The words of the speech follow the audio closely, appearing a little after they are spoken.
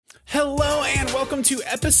Hello and welcome to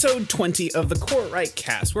episode 20 of the Cortright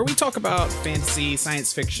cast, where we talk about fantasy,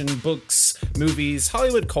 science fiction, books, movies,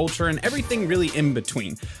 Hollywood culture, and everything really in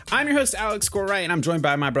between. I'm your host, Alex Cortright, and I'm joined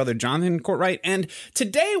by my brother, Jonathan Cortright, and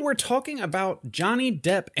today we're talking about Johnny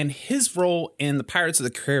Depp and his role in the Pirates of the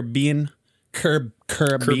Caribbean.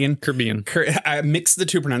 Caribbean. I mixed the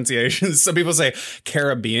two pronunciations. Some people say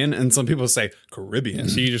Caribbean, and some people say Caribbean.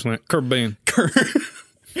 So you just went Caribbean.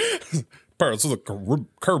 Pirates of the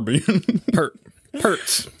Caribbean.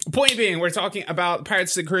 Perks. Point being, we're talking about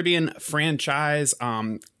Pirates of the Caribbean franchise,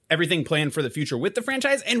 everything planned for the future with the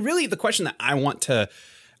franchise, and really the question that I want to,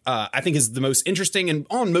 I think is the most interesting and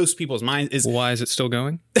on most people's minds is... Why is it still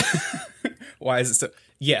going? Why is it still...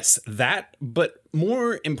 Yes, that, but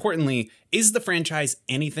more importantly, is the franchise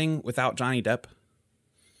anything without Johnny Depp?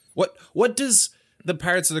 What does the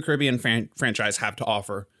Pirates of the Caribbean franchise have to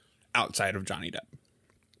offer outside of Johnny Depp?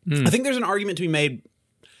 I think there's an argument to be made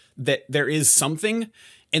that there is something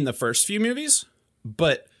in the first few movies,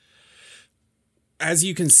 but as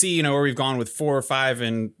you can see, where we've gone with 4 or 5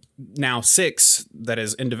 and now 6 that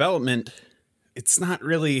is in development, it's not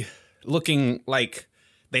really looking like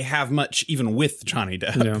they have much even with Johnny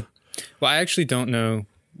Depp. No. Well, I actually don't know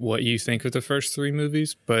what you think of the first 3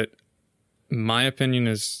 movies, but my opinion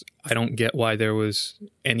is I don't get why there was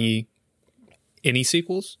any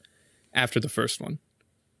sequels after the first one.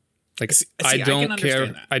 Like, I don't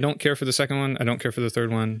care. I don't care for the second one. I don't care for the third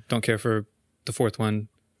one. Don't care for the fourth one.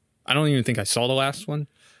 I don't even think I saw the last one.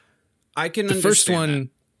 The first one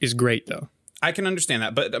is great, though. I can understand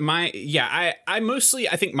that. But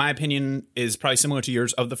I think my opinion is probably similar to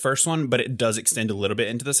yours of the first one, but it does extend a little bit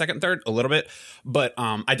into the second and third, a little bit. But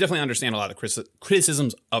I definitely understand a lot of the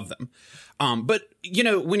criticisms of them. But,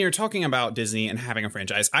 when you're talking about Disney and having a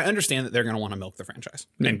franchise, I understand that they're going to want to milk the franchise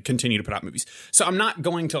and continue to put out movies. So I'm not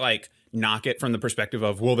going to knock it from the perspective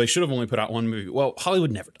of, well, they should have only put out one movie. Well,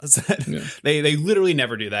 Hollywood never does that. Yeah. They literally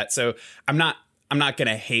never do that. So I'm not going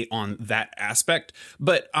to hate on that aspect.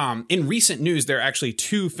 But in recent news, there are actually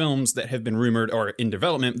 2 films that have been rumored or in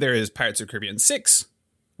development. There is Pirates of the Caribbean 6,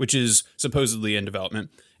 which is supposedly in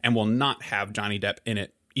development and will not have Johnny Depp in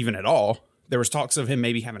it even at all. There was talks of him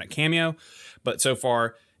maybe having a cameo, but so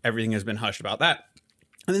far everything has been hushed about that.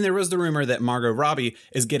 And then there was the rumor that Margot Robbie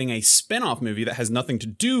is getting a spin-off movie that has nothing to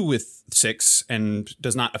do with 6 and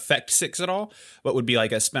does not affect 6 at all, but would be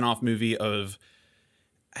like a spin-off movie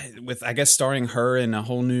with, I guess, starring her in a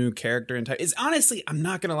whole new character and type. It's honestly, I'm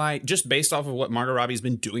not going to lie, just based off of what Margot Robbie's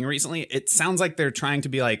been doing recently, it sounds like they're trying to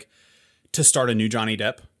be to start a new Johnny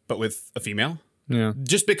Depp, but with a female. Yeah.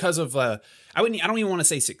 Just because of, I don't even want to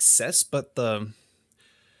say success, but the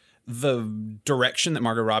direction that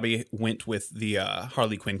Margot Robbie went with the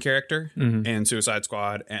Harley Quinn character and Suicide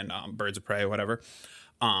Squad and Birds of Prey, whatever.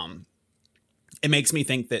 It makes me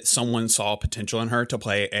think that someone saw potential in her to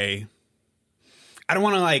play I don't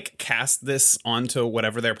want to cast this onto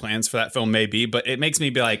whatever their plans for that film may be, but it makes me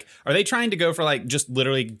be are they trying to go for just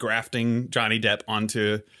literally grafting Johnny Depp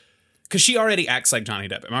onto, because she already acts like Johnny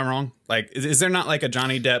Depp. Am I wrong? Is there not a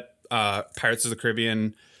Johnny Depp Pirates of the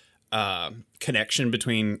Caribbean connection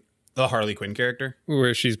between the Harley Quinn character?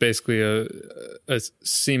 Where she's basically a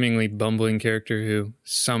seemingly bumbling character who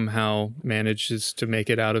somehow manages to make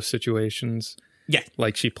it out of situations. Yeah.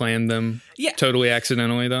 Like she planned them. Yeah. Totally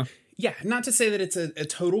accidentally, though. Yeah, not to say that it's a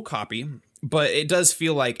total copy, but it does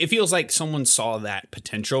feel it feels like someone saw that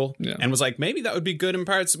potential and was maybe that would be good in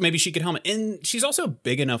Pirates. Maybe she could helm it. And she's also a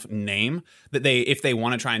big enough name that if they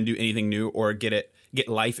want to try and do anything new or get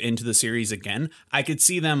life into the series again, I could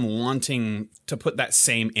see them wanting to put that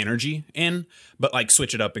same energy in, but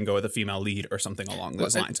switch it up and go with a female lead or something along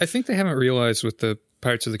those lines. I think they haven't realized with the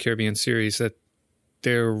Pirates of the Caribbean series that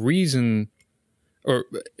their reason, or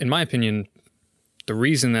in my opinion, the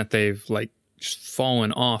reason that they've just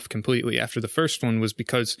fallen off completely after the first one was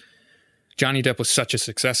because Johnny Depp was such a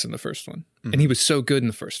success in the first one. Mm-hmm. And he was so good in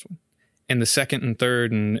the first one. And the second and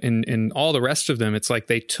third and all the rest of them, it's like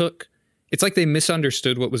they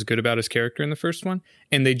misunderstood what was good about his character in the first one.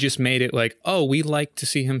 And they just made it we like to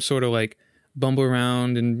see him sort of bumble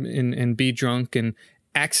around and be drunk and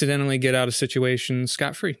accidentally get out of situations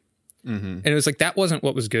scot-free. Mm-hmm. And it was that wasn't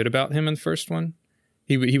what was good about him in the first one.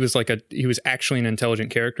 He was actually an intelligent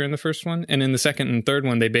character in the first one. And in the second and third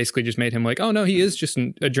one, they basically just made him oh no, he is just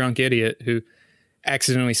a drunk idiot who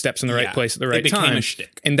accidentally steps in the right place at the right time. A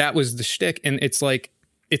shtick. And that was the shtick. And it's like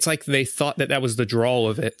they thought that was the draw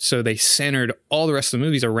of it. So they centered all the rest of the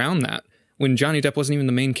movies around that when Johnny Depp wasn't even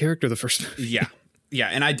the main character of the first movie. Yeah. Yeah,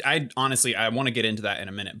 and I honestly, I want to get into that in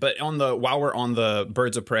a minute. But while we're on the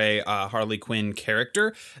Birds of Prey Harley Quinn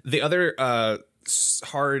character, the other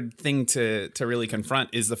hard thing to really confront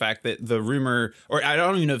is the fact that the rumor, or I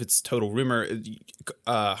don't even know if it's total rumor,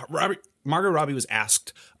 Margot Robbie was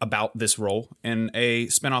asked about this role in a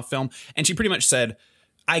spinoff film, and she pretty much said,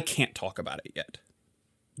 I can't talk about it yet.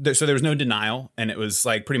 So there was no denial, and it was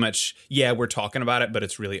like pretty much, yeah, we're talking about it, but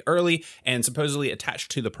it's really early. And supposedly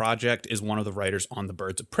attached to the project is one of the writers on the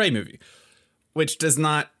Birds of Prey movie, which does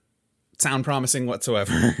not sound promising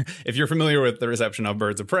whatsoever. If you're familiar with the reception of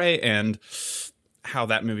Birds of Prey and how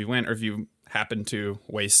that movie went, or if you happen to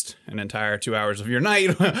waste an entire 2 hours of your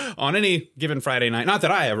night on any given Friday night, not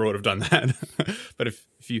that I ever would have done that, but if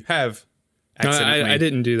you have accidentally I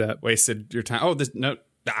didn't do that. wasted your time. No,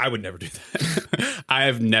 I would never do that. I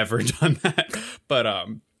have never done that. But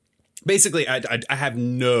basically, I have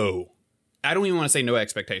I don't even want to say no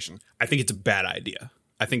expectation. I think it's a bad idea.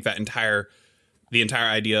 I think that the entire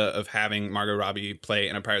idea of having Margot Robbie play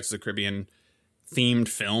in a Pirates of the Caribbean themed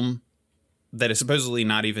film that is supposedly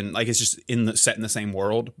not even, like, it's just set in the same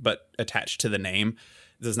world, but attached to the name,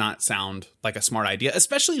 does not sound like a smart idea,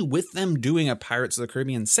 especially with them doing a Pirates of the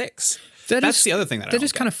Caribbean 6. That's the other thing that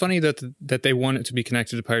is kind of funny that they want it to be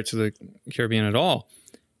connected to Pirates of the Caribbean at all.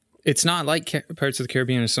 It's not like Pirates of the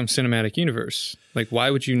Caribbean is some cinematic universe. Like, why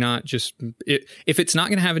would you not just... if it's not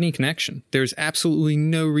going to have any connection, there's absolutely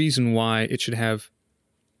no reason why it should have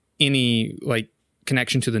any, like,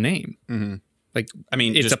 connection to the name. Mm-hmm. Like, I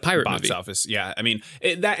mean, it's a pirate box movie. Office. Yeah, I mean,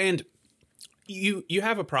 and you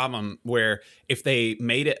have a problem where if they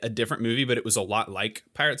made it a different movie, but it was a lot like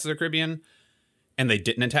Pirates of the Caribbean, and they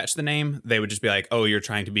didn't attach the name, they would just be like, oh, you're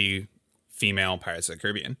trying to be female Pirates of the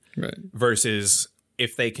Caribbean. Right. Versus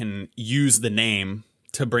if they can use the name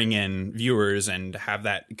to bring in viewers and have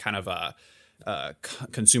that kind of a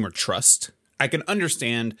consumer trust, I can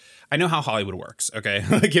understand. I know how Hollywood works. Okay.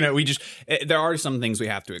 Like, there are some things we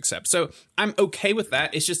have to accept. So I'm okay with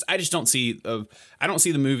that. It's just, I don't see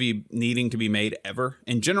the movie needing to be made ever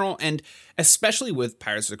in general. And especially with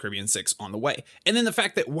Pirates of the Caribbean 6 on the way. And then the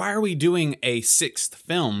fact that why are we doing a 6th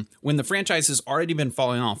film when the franchise has already been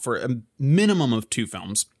falling off for a minimum of 2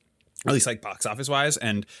 films, at least like box office wise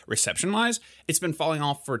and reception wise, it's been falling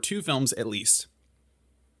off for 2 films at least.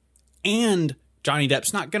 And Johnny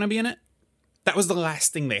Depp's not going to be in it. That was the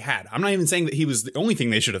last thing they had. I'm not even saying that he was the only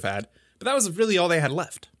thing they should have had, but that was really all they had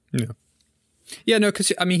left. Yeah. Yeah, no,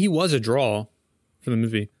 because, I mean, he was a draw for the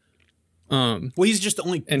movie. Well, he's just the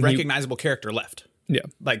only recognizable character left. Yeah.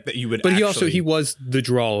 Like, that you would But he was the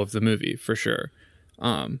draw of the movie, for sure.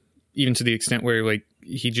 Even to the extent where, like,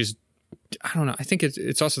 he just... I don't know. I think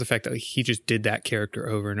it's also the fact that, like, he just did that character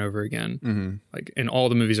over and over again. Mm-hmm. Like, in all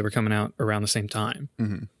the movies that were coming out around the same time.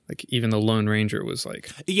 Mm-hmm. Like, even the Lone Ranger was, like,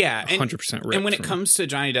 100% ripped. And when it comes to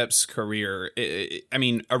Johnny Depp's career, I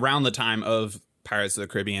mean, around the time of Pirates of the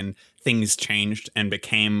Caribbean, things changed and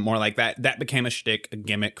became more like that. That became a shtick, a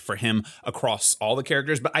gimmick for him across all the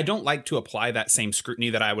characters. But I don't like to apply that same scrutiny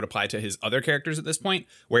that I would apply to his other characters at this point,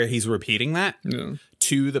 where he's repeating that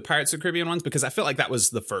to the Pirates of the Caribbean ones, because I feel like that was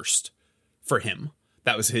the first for him.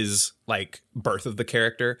 That was his, like, birth of the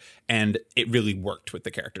character, and it really worked with the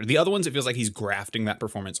character. The other ones, it feels like he's grafting that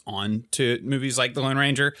performance on to movies like The Lone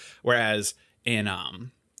Ranger, whereas in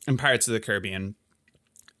Pirates of the Caribbean,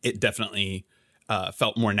 it definitely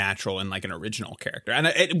felt more natural and like an original character. And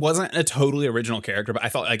it wasn't a totally original character, but I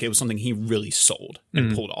felt like it was something he really sold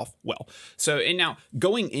and pulled off well. So, and now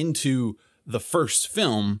going into the first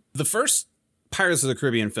film, the first Pirates of the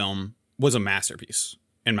Caribbean film was a masterpiece.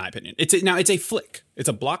 In my opinion, it's a flick. It's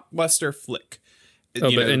a blockbuster flick.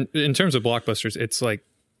 But in terms of blockbusters, it's like,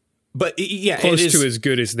 but yeah, close to as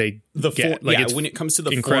good as they get. Like, when it comes to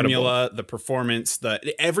the formula, the performance,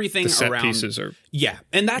 everything the set around pieces are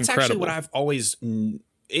and that's incredible. Actually what I've always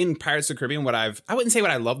in Pirates of the Caribbean. I wouldn't say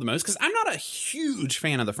what I love the most, because I'm not a huge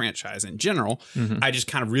fan of the franchise in general. Mm-hmm. I just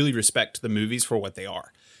kind of really respect the movies for what they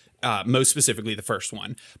are. Most specifically the first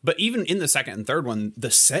one. But even in the second and third one,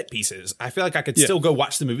 the set pieces, I feel like I could still go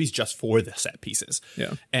watch the movies just for the set pieces.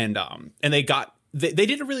 Yeah. And they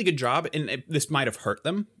did a really good job, and this might have hurt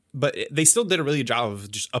them, but they still did a really good job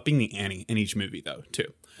of just upping the ante in each movie though,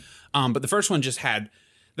 too. But the first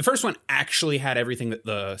one actually had everything that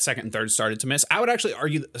the second and third started to miss. I would actually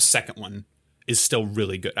argue that the second one is still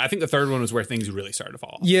really good. I think the third one was where things really started to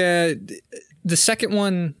fall off. Yeah. The second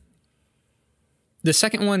one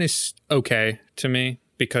is okay to me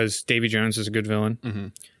because Davy Jones is a good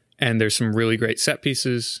villain, and there's some really great set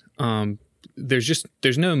pieces.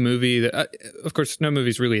 There's no movie that, of course, no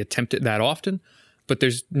movies really attempt it that often, but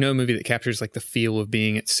there's no movie that captures like the feel of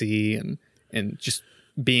being at sea and just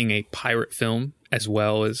being a pirate film as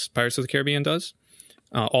well as Pirates of the Caribbean does.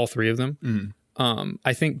 All 3 of them.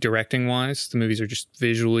 I think directing wise, the movies are just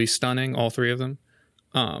visually stunning, all three of them.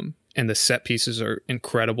 And the set pieces are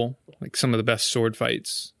incredible. Like some of the best sword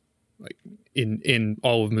fights like in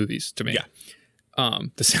all of movies to me. Yeah.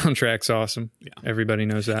 The soundtrack's awesome. Yeah. Everybody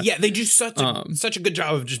knows that. Yeah, they do such a good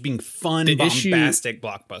job of just being fun, bombastic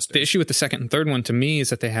blockbusters. The issue with the second and third one to me is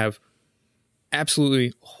that they have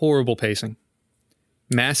absolutely horrible pacing,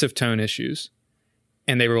 massive tone issues,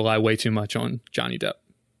 and they rely way too much on Johnny Depp.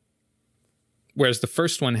 Whereas the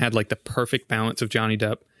first one had like the perfect balance of Johnny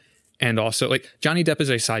Depp, and also like Johnny Depp is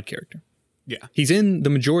a side character. Yeah. He's in the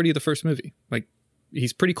majority of the first movie. Like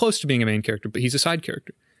he's pretty close to being a main character, but he's a side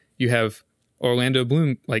character. You have Orlando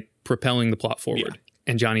Bloom like propelling the plot forward,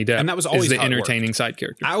 and Johnny Depp, and that was always is the entertaining side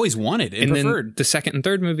character. I always wanted and preferred. Then the second and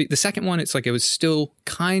third movie. The second one, it's like it was still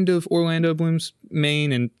kind of Orlando Bloom's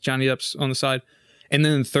main and Johnny Depp's on the side, and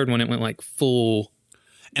then the third one it went like full.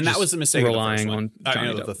 And that was the mistake relying of the first one. on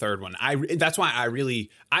Johnny Depp. The third one. That's why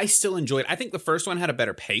I still enjoyed. I think the first one had a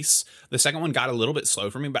better pace. The second one got a little bit slow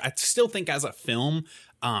for me, but I still think as a film,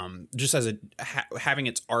 just as having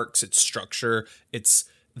its arcs, its structure, its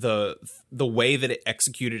the way that it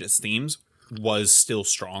executed its themes was still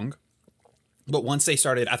strong. But once they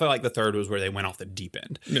started, I felt like the third was where they went off the deep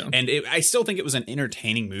end. Yeah. And I still think it was an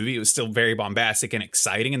entertaining movie. It was still very bombastic and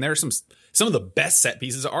exciting. And there are some of the best set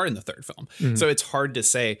pieces are in the third film. Mm-hmm. So it's hard to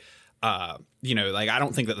say, like I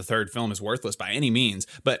don't think that the third film is worthless by any means.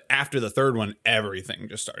 But after the third one, everything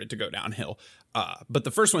just started to go downhill. But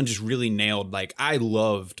the first one just really nailed. Like I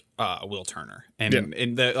loved Will Turner and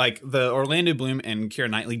the Orlando Bloom and Keira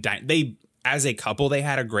Knightley. They as a couple, they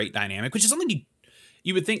had a great dynamic, which is something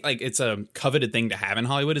you would think like it's a coveted thing to have in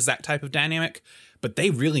Hollywood is that type of dynamic, but they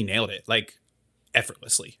really nailed it like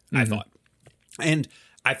effortlessly, I thought. And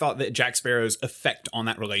I thought that Jack Sparrow's effect on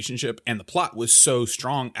that relationship and the plot was so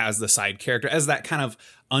strong as the side character, as that kind of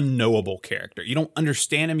unknowable character. You don't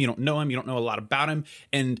understand him. You don't know him. You don't know a lot about him.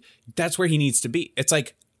 And that's where he needs to be. It's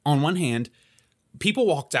like, on one hand, people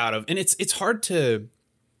walked out of, and it's hard to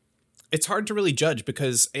really judge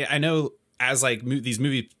because I know as like these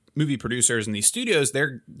movie producers and these studios,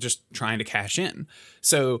 they're just trying to cash in.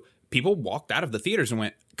 So people walked out of the theaters and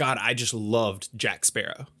went, God, I just loved Jack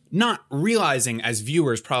Sparrow. Not realizing as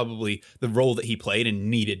viewers probably the role that he played and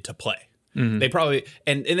needed to play. Mm-hmm. They probably,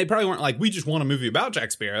 and they probably weren't like, we just want a movie about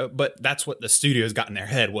Jack Sparrow, but that's what the studios got in their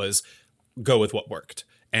head was go with what worked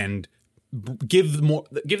and give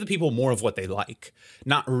the people more of what they like,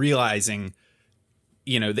 not realizing,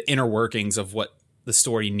 the inner workings of what the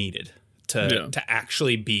story needed to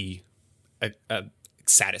actually be a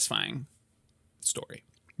satisfying story.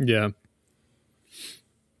 Yeah.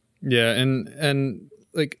 Yeah. And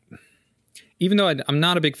like, even though I'm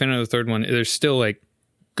not a big fan of the third one, there's still like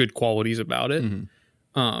good qualities about it.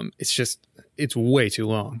 Mm-hmm. It's way too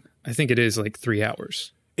long. I think it is like 3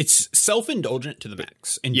 hours. It's self-indulgent to the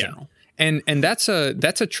max in general. And that's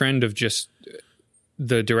a trend of just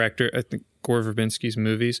the director, I think Gore Verbinski's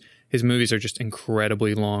movies. His movies are just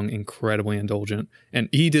incredibly long, incredibly indulgent. And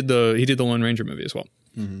he did the Lone Ranger movie as well,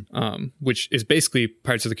 which is basically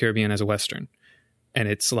Pirates of the Caribbean as a Western. And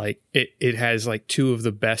it's like it has like two of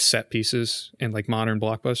the best set pieces in like modern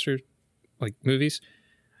blockbuster like movies,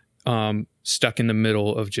 stuck in the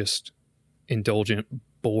middle of just indulgent,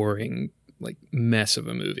 boring like mess of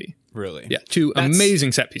a movie. Really? Yeah.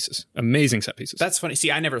 Amazing set pieces. Amazing set pieces. That's funny. See,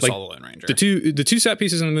 I never saw The Lone Ranger. The two set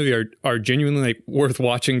pieces in the movie are genuinely like worth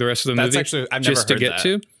watching the rest of the movie. That's actually I've never just heard to get that.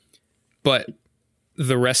 to. But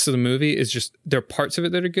the rest of the movie is just there are parts of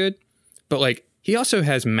it that are good, but like he also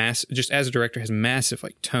has just as a director has massive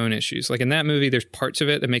like tone issues. Like in that movie, there's parts of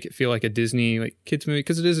it that make it feel like a Disney like kids movie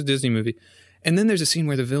because it is a Disney movie. And then there's a scene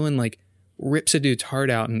where the villain like rips a dude's heart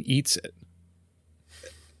out and eats it.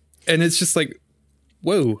 And it's just like,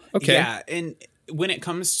 whoa, okay. Yeah, and when it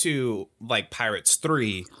comes to like Pirates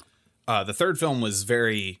 3, the third film was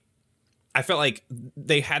very... I felt like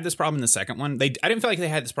they had this problem in the second one. I didn't feel like they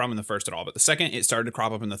had this problem in the first at all, but the second it started to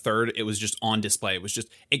crop up in the third, it was just on display.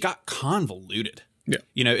 It got convoluted. Yeah.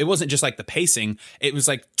 It wasn't just like the pacing. It was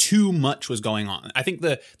like too much was going on. I think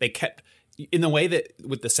they kept, in the way that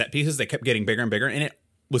with the set pieces, they kept getting bigger and bigger, and it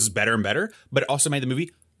was better and better, but it also made the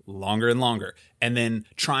movie longer and longer. And then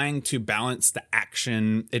trying to balance the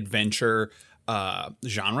action adventure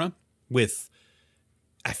genre with...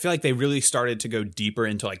 I feel like they really started to go deeper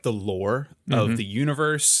into like the lore of the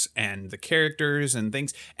universe and the characters and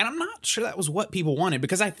things. And I'm not sure that was what people wanted,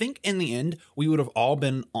 because I think in the end, we would have all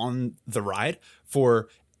been on the ride for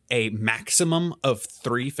a maximum of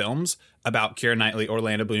 3 films about Keira Knightley,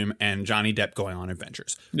 Orlando Bloom, and Johnny Depp going on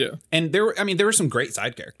adventures. Yeah. And there were some great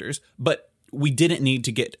side characters, but we didn't need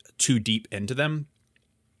to get too deep into them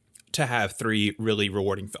to have 3 really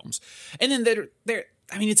rewarding films. And then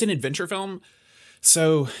I mean, it's an adventure film,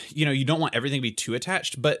 so, you know, you don't want everything to be too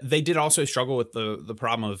attached, but they did also struggle with the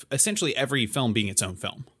problem of essentially every film being its own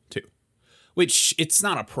film, too. Which, it's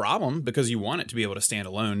not a problem because you want it to be able to stand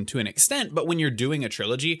alone to an extent, but when you're doing a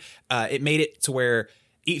trilogy, it made it to where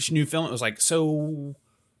each new film, it was like, so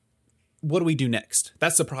what do we do next?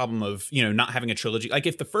 That's the problem of, you know, not having a trilogy. Like,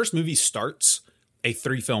 if the first movie starts a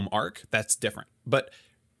 3-film arc, that's different. But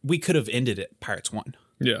we could have ended it Pirates 1.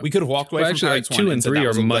 Yeah. We could have walked away from Pirates 1 and said that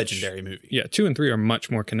was a legendary movie. Yeah, 2 and 3 are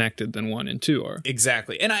much more connected than 1 and 2 are.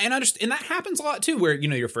 Exactly. And I understand, and that happens a lot too, where, you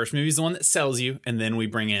know, your first movie is the one that sells you, and then we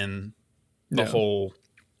bring in the whole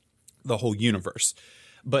universe.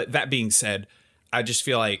 But that being said, I just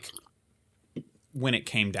feel like when it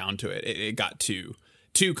came down to it, it got too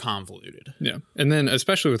convoluted. Yeah. And then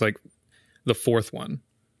especially with like the 4th one,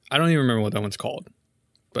 I don't even remember what that one's called,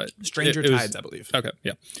 but Stranger Tides, I believe. Okay.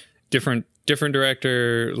 Yeah. Different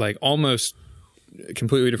director, like almost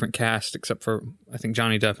completely different cast, except for I think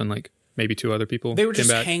Johnny Depp and like maybe 2 other people. They were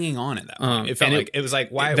just hanging on at that point. It felt like it was like,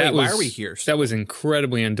 why are we here? That was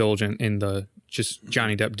incredibly indulgent in the just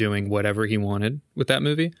Johnny Depp doing whatever he wanted with that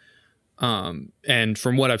movie. And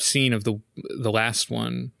from what I've seen of the last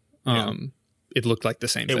one, it looked like the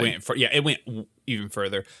same thing. It went even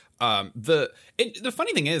further. The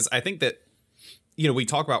funny thing is, I think that, you know, we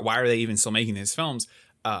talk about why are they even still making these films.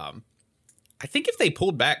 I think if they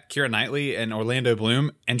pulled back Keira Knightley and Orlando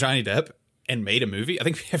Bloom and Johnny Depp and made a movie, I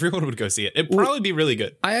think everyone would go see it. It'd probably be really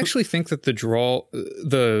good. I actually think that the draw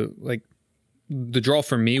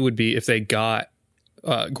for me would be if they got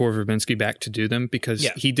Gore Verbinski back to do them, because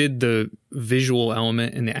he did the visual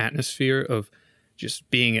element and the atmosphere of just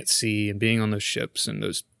being at sea and being on those ships and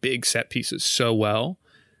those big set pieces so well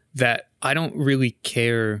that I don't really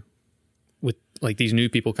care with like these new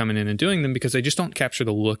people coming in and doing them, because they just don't capture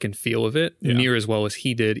the look and feel of it near as well as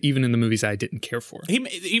he did, even in the movies I didn't care for.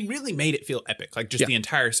 He really made it feel epic. Like just the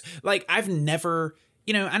entire, like I've never,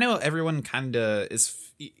 you know, I know everyone kind of is,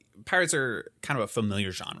 pirates are kind of a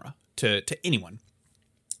familiar genre to anyone,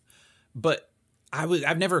 but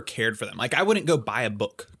I've never cared for them. Like I wouldn't go buy a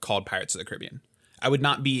book called Pirates of the Caribbean. I would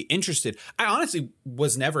not be interested. I honestly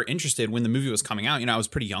was never interested when the movie was coming out. You know, I was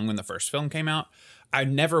pretty young when the first film came out. I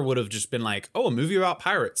never would have just been like, oh, a movie about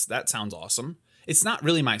pirates. That sounds awesome. It's not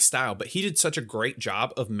really my style, but he did such a great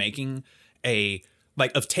job of making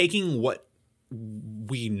of taking what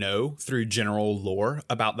we know through general lore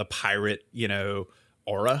about the pirate, you know,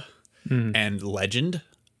 aura and legend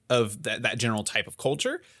of that general type of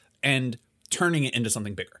culture and turning it into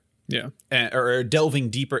something bigger. Yeah. Or delving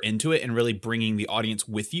deeper into it and really bringing the audience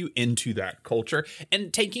with you into that culture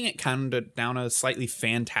and taking it kind of down a slightly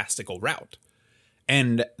fantastical route.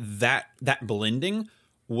 And that blending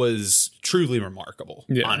was truly remarkable,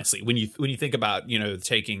 honestly. When you think about, you know,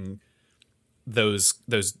 taking those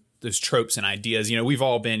tropes and ideas, you know, we've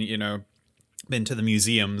all been to the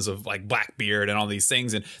museums of like Blackbeard and all these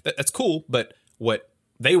things, and that's cool. But what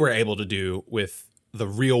they were able to do with the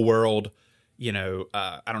real world, you know,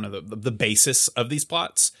 I don't know, the basis of these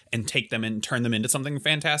plots and take them and turn them into something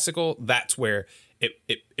fantastical, that's where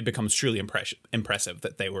it becomes truly impressive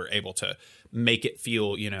that they were able to make it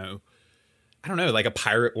feel, you know, I don't know, like a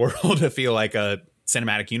pirate world to feel like a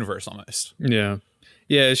cinematic universe almost. Yeah.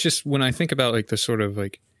 Yeah. It's just when I think about like the sort of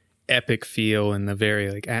like epic feel and the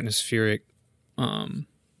very like atmospheric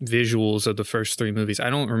visuals of the first 3 movies,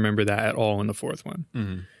 I don't remember that at all in the 4th one.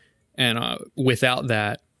 Mm-hmm. And without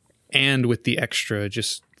that, and with the extra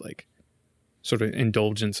just like sort of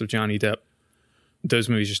indulgence of Johnny Depp, those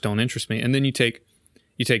movies just don't interest me. And then you take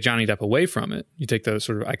Johnny Depp away from it. You take the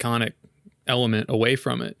sort of iconic element away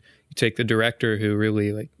from it. You take the director who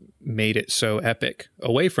really like made it so epic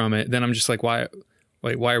away from it. Then I'm just like, why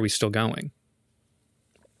are we still going?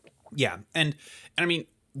 Yeah. And I mean,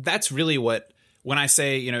 that's really what, when I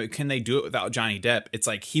say, you know, can they do it without Johnny Depp? It's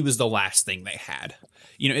like, he was the last thing they had.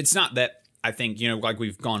 You know, it's not that, I think, you know, like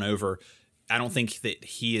we've gone over, I don't think that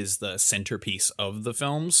he is the centerpiece of the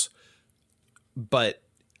films, but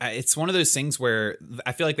it's one of those things where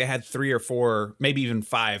I feel like they had 3 or 4, maybe even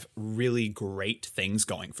 5 really great things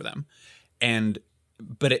going for them.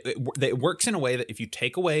 But it works in a way that if you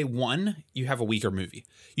take away one, you have a weaker movie.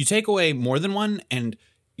 You take away more than one and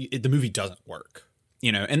the movie doesn't work,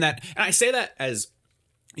 you know, and I say that as,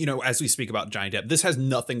 you know, as we speak about Johnny Depp, this has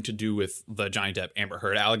nothing to do with the Johnny Depp Amber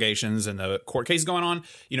Heard allegations and the court case going on.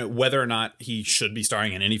 You know, whether or not he should be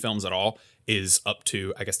starring in any films at all is up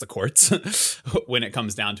to, I guess, the courts when it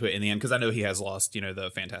comes down to it in the end. Because I know he has lost, you know, the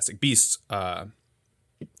Fantastic Beasts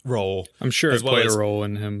role. I'm sure it played a role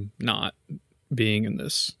in him not being in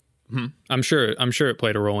this. I'm sure it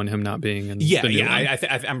played a role in him not being in the new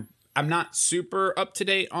one. I'm not super up to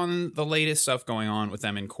date on the latest stuff going on with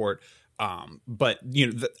them in court. But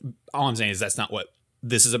all I'm saying is that's not what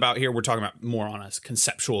this is about here. We're talking about more on a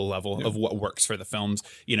conceptual level of what works for the films.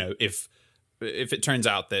 If it turns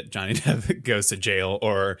out that Johnny Depp goes to jail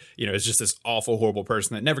or, is just this awful, horrible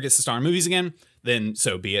person that never gets to star in movies again, then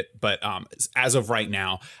so be it. But as of right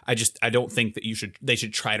now, I don't think that they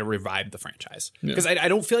should try to revive the franchise because I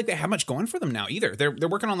don't feel like they have much going for them now either. They're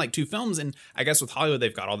working on like 2 films, and I guess with Hollywood,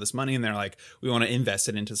 they've got all this money and they're like, we want to invest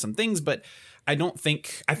it into some things. But I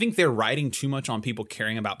think they're riding too much on people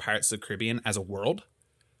caring about Pirates of the Caribbean as a world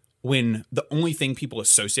when the only thing people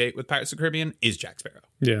associate with Pirates of the Caribbean is Jack Sparrow.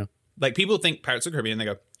 Yeah. Like people think Pirates of the Caribbean, they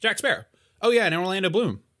go, Jack Sparrow. Oh yeah, and Orlando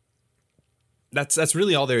Bloom. That's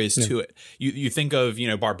really all there is to it. You think of,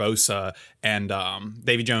 Barbossa and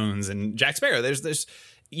Davy Jones and Jack Sparrow. There's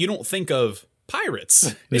you don't think of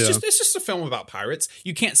pirates. It's just a film about pirates.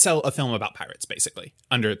 You can't sell a film about pirates basically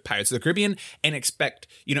under Pirates of the Caribbean and expect,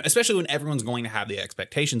 especially when everyone's going to have the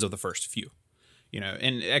expectations of the first few.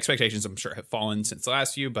 And expectations I'm sure have fallen since the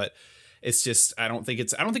last few, but it's just I don't think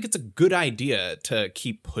it's a good idea to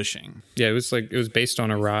keep pushing. Yeah, it was based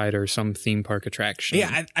on a ride or some theme park attraction.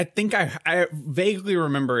 Yeah, I think I vaguely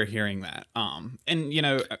remember hearing that. And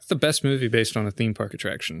it's the best movie based on a theme park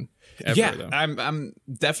attraction ever, though. I'm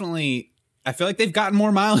definitely I feel like they've gotten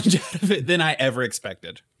more mileage out of it than I ever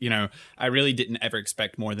expected. I really didn't ever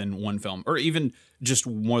expect more than one film or even just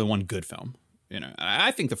more than one good film.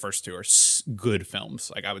 I think the first 2 are good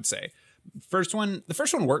films, like I would say. The first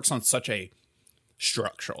one works on such a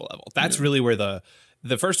structural level. That's really where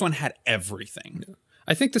the first one had everything. Yeah.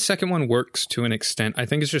 I think the second one works to an extent. I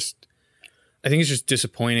think it's just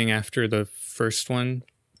disappointing after the first one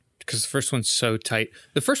because the first one's so tight.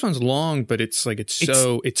 The first one's long, but it's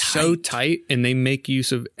so tight, and they make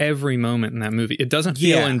use of every moment in that movie. It doesn't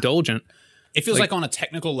feel indulgent. It feels like on a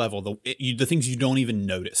technical level, the things you don't even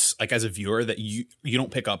notice, like as a viewer, that you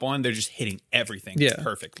don't pick up on, they're just hitting everything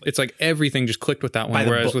perfectly. It's like everything just clicked with that one.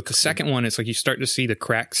 Whereas with the second one, it's like you start to see the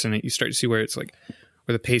cracks in it. You start to see where it's like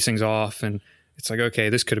where the pacing's off, and it's like, okay,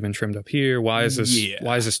 this could have been trimmed up here. Why is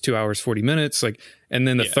this 2 hours 40 minutes? Like, and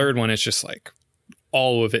then the third one, it's just like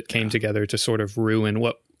all of it came together to sort of ruin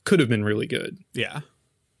what could have been really good. Yeah.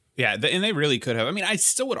 Yeah, and they really could have. I mean, I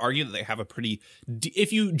still would argue that they have a pretty...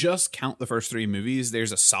 If you just count the first 3 movies,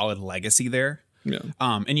 there's a solid legacy there. Yeah.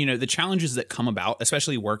 And, the challenges that come about,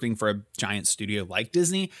 especially working for a giant studio like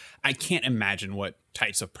Disney, I can't imagine what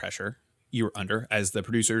types of pressure you were under as the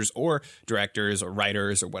producers or directors or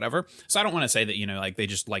writers or whatever. So I don't want to say that, they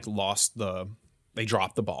just they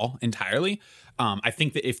dropped the ball entirely. I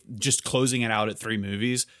think that if just closing it out at 3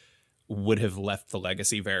 movies would have left the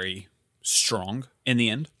legacy very strong in the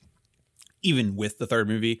end, even with the third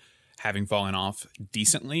movie having fallen off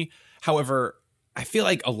decently. However, I feel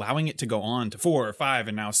like allowing it to go on to 4 or 5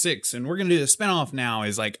 and now 6, and we're going to do a spinoff now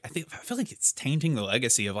is like, I feel like it's tainting the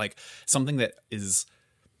legacy of like something that is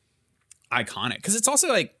iconic. Because it's also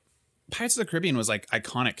like Pirates of the Caribbean was like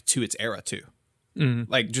iconic to its era too.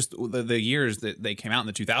 Mm-hmm. Like just the years that they came out in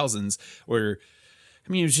the 2000s were,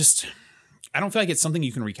 it was just, I don't feel like it's something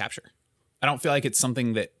you can recapture. I don't feel like it's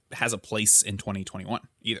something that has a place in 2021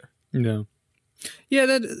 either. No.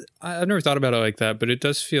 Yeah, I've never thought about it like that, but it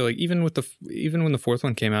does feel like even when the fourth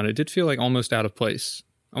one came out, it did feel like almost out of place.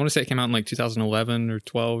 I want to say it came out in like 2011 or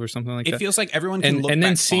 12 or something like that. It feels like everyone can look and back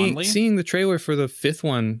then fondly. seeing the trailer for the fifth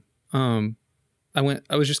one, I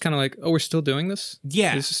was just kind of like, oh, we're still doing this?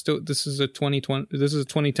 Yeah. This is a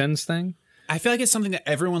 2010s thing? I feel like it's something that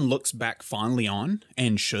everyone looks back fondly on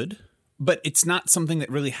and should, but it's not something that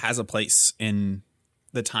really has a place in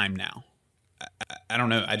the time now. I don't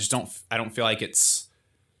know. I don't feel like it's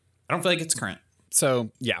current.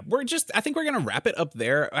 So yeah, I think we're going to wrap it up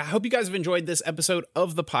there. I hope you guys have enjoyed this episode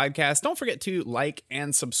of the podcast. Don't forget to like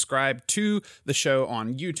and subscribe to the show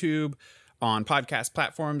on YouTube, on podcast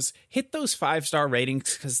platforms. Hit those 5-star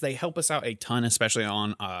ratings because they help us out a ton, especially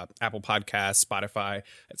on Apple Podcasts, Spotify,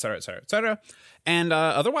 et cetera, et cetera, et cetera. And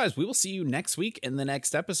otherwise, we will see you next week in the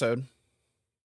next episode.